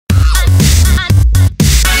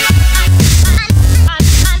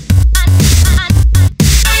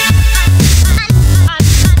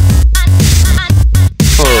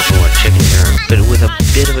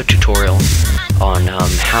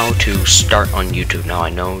start on YouTube. Now I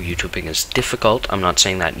know YouTubing is difficult. I'm not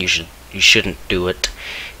saying that you shouldn't do it.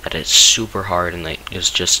 That it's super hard and that it's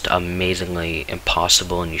just amazingly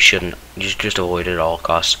impossible and you should just avoid it at all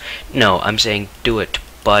costs. No, I'm saying do it,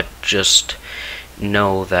 but just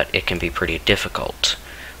know that it can be pretty difficult.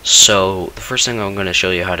 So the first thing I'm going to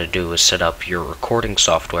show you how to do is set up your recording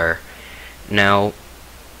software. Now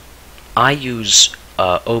I use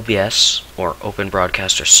OBS, or Open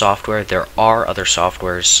Broadcaster software. There are other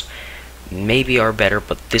softwares, maybe are better,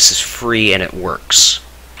 but this is free and it works.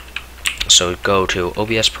 So go to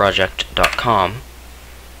obsproject.com,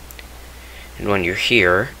 and when you're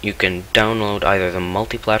here, you can download either the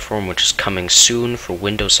multi-platform, which is coming soon for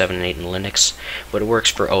Windows 7 and 8 and Linux, but it works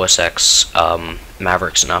for OS X,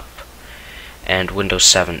 Mavericks and up, and Windows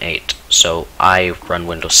 7, 8. So I run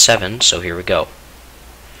Windows 7, so here we go.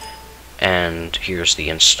 And here's the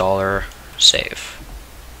installer, save.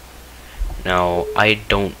 Now I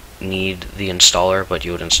don't need the installer, but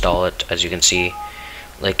you would install it, as you can see,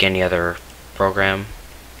 like any other program.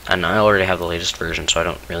 And I already have the latest version, so I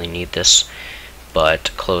don't really need this,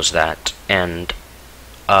 but close that. And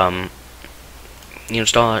you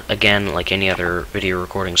install it again like any other video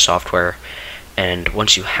recording software, and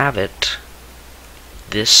once you have it,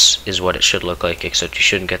 this is what it should look like, except you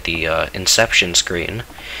shouldn't get the inception screen,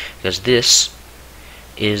 because this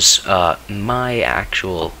is my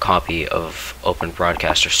actual copy of Open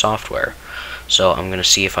Broadcaster software. So I'm going to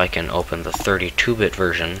see if I can open the 32-bit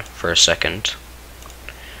version for a second,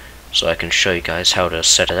 so I can show you guys how to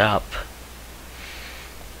set it up.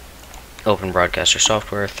 Open Broadcaster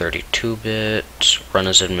software, 32-bit, run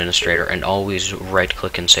as administrator, and always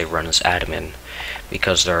right-click and say run as admin,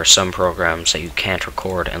 because there are some programs that you can't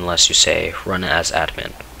record unless you say run as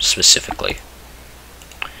admin, specifically.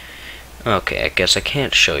 Okay, I guess I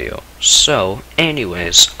can't show you. So,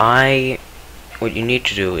 anyways, what you need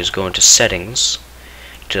to do is go into settings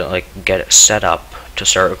to get it set up to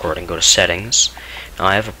start recording. Go to settings. Now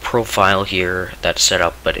I have a profile here that's set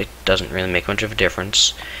up, but it doesn't really make much of a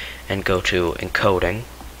difference. And go to encoding.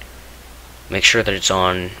 Make sure that it's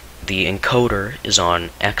on, the encoder is on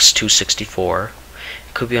X264.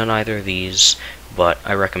 It could be on either of these, but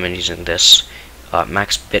I recommend using this.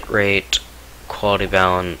 Max bitrate, quality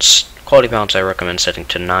balance. Quality balance I recommend setting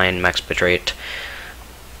to 9, max bitrate.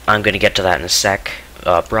 I'm going to get to that in a sec.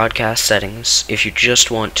 Broadcast settings. If you just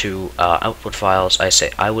want to output files,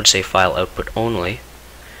 I would say file output only.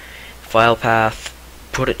 File path,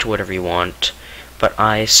 put it to whatever you want, but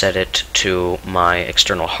I set it to my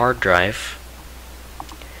external hard drive,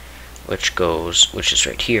 which is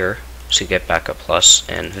right here. So you get Backup Plus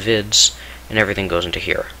and vids, and everything goes into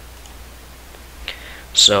here.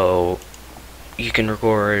 So you can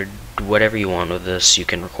record whatever you want with this. You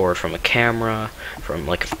can record from a camera, from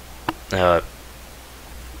like God,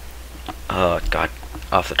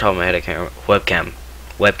 off the top of my head I can't remember.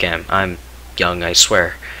 Webcam. I'm young, I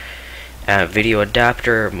swear. Video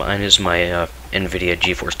adapter. Mine is my NVIDIA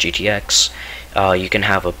GeForce GTX. You can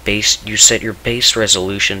have a base. You set your base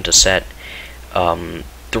resolution to set the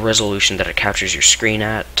resolution that it captures your screen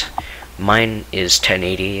at. Mine is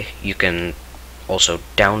 1080. You can also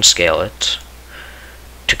downscale it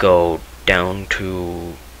to go down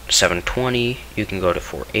to 720. You can go to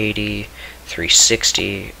 480,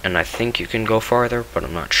 360, and I think you can go farther, but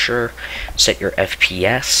I'm not sure. Set your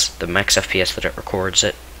FPS, the max FPS that it records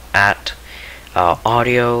it at.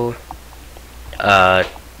 Audio,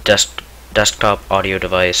 desktop audio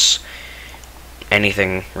device,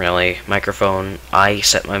 anything really. Microphone, I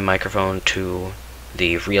set my microphone to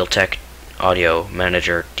the Realtek Audio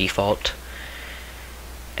Manager default.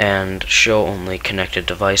 And show only connected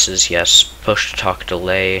devices, yes. Push to talk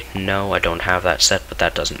delay, no, I don't have that set, but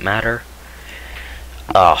that doesn't matter.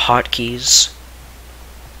 Hotkeys,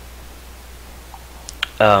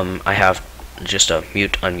 I have just a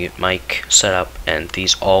mute unmute mic set up, and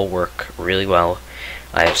these all work really well.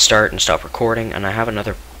 I have start and stop recording, and I have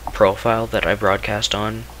another profile that I broadcast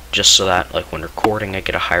on, just so that like when recording I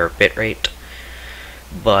get a higher bitrate.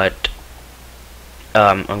 But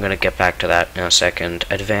I'm going to get back to that in a second.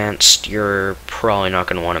 Advanced, you're probably not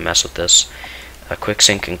going to want to mess with this. A quick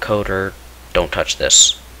sync encoder, don't touch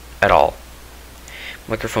this at all.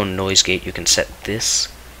 Microphone noise gate, you can set this,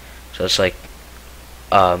 so it's like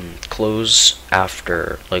close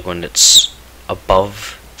after, like when it's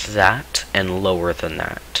above that and lower than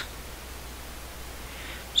that.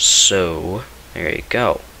 So there you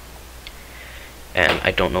go. And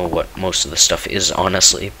I don't know what most of the stuff is,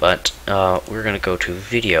 honestly, but we're going to go to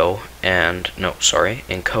video, and, no, sorry,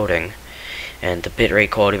 encoding, and the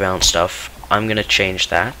bitrate quality balance stuff, I'm going to change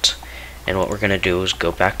that, and what we're going to do is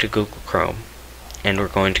go back to Google Chrome, and we're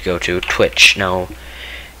going to go to Twitch. Now,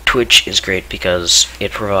 Twitch is great because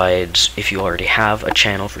it provides, if you already have a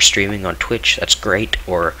channel for streaming on Twitch, that's great,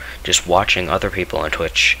 or just watching other people on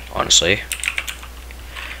Twitch, honestly.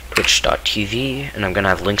 Twitch.tv, and I'm going to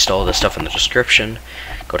have links to all this stuff in the description.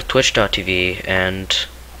 Go to Twitch.tv, and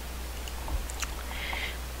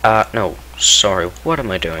no, sorry, what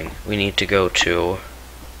am I doing? We need to go to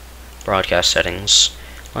broadcast settings,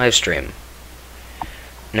 live stream.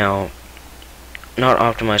 Now, not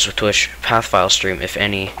optimized with Twitch, path file stream, if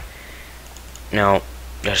any. Now,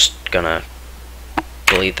 just gonna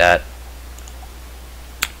delete that.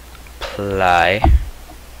 Play.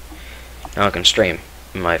 Now I can stream.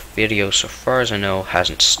 My video, so far as I know,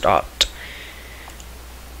 hasn't stopped.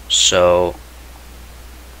 So,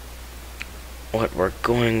 what we're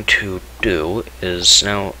going to do is,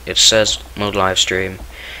 now it says mode live stream.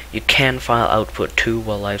 You can file output too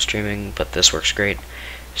while live streaming, but this works great.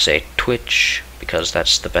 Say Twitch, because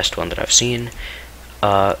that's the best one that I've seen.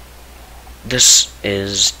 This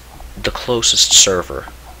is the closest server,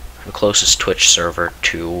 the closest Twitch server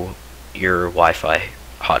to your Wi-Fi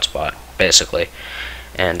hotspot, basically.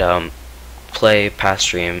 And play path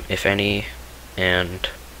stream, if any, and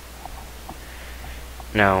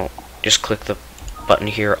now just click the button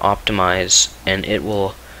here, optimize, and it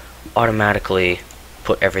will automatically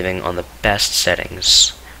put everything on the best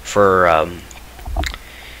settings for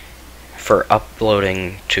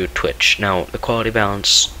uploading to Twitch. Now the quality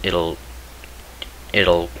balance, it'll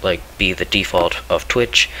like be the default of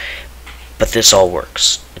Twitch, but this all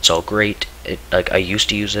works. It's all great. Like, I used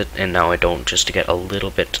to use it and now I don't, just to get a little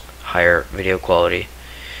bit higher video quality.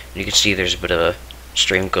 You can see there's a bit of a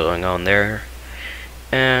stream going on there.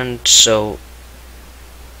 And so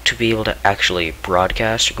to be able to actually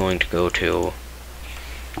broadcast, you're going to go to,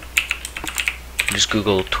 just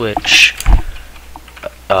Google Twitch.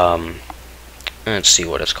 Let's see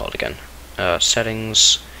what it's called again.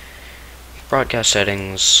 Settings, broadcast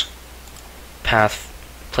settings, path,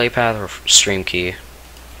 play path or stream key,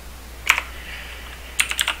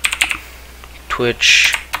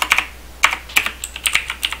 Twitch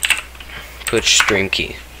stream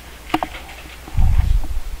key.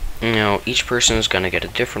 Now each person is gonna get a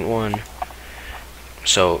different one.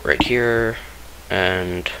 So right here,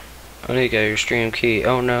 and I need to get your stream key.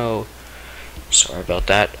 Oh no, sorry about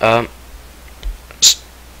that.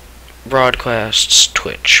 Broadcasts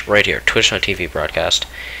Twitch, right here, Twitch.tv broadcast.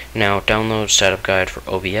 Now download setup guide for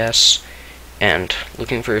OBS, and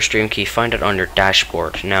looking for your stream key, find it on your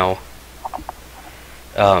dashboard. Now,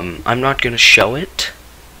 I'm not gonna show it,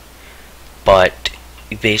 but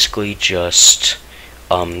you basically just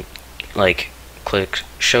like click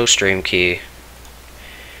show stream key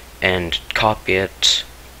and copy it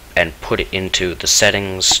and put it into the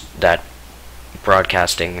settings, that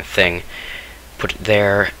broadcasting thing. Put it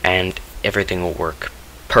there, and everything will work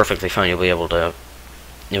perfectly fine. You'll be able to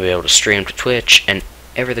stream to Twitch, and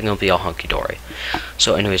everything will be all hunky-dory.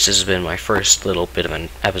 So anyways, this has been my first little bit of an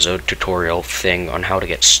episode tutorial thing on how to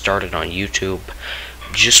get started on YouTube.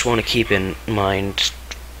 Just want to keep in mind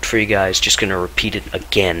for you guys, just gonna repeat it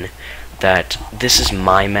again, that this is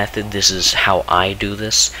my method, this is how I do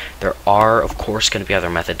this. There are, of course, going to be other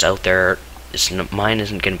methods out there. Mine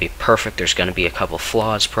isn't going to be perfect, there's going to be a couple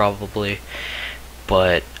flaws probably.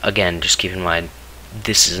 But again, just keep in mind,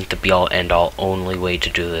 this isn't the be-all end-all only way to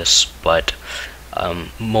do this, but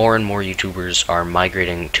more and more YouTubers are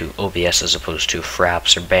migrating to OBS as opposed to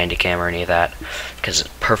Fraps or Bandicam or any of that, because it's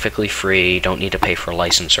perfectly free, don't need to pay for a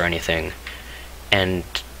license or anything, and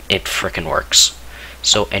it frickin' works.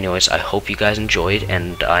 So anyways, I hope you guys enjoyed,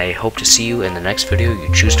 and I hope to see you in the next video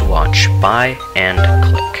you choose to watch. Bye, and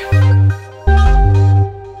click.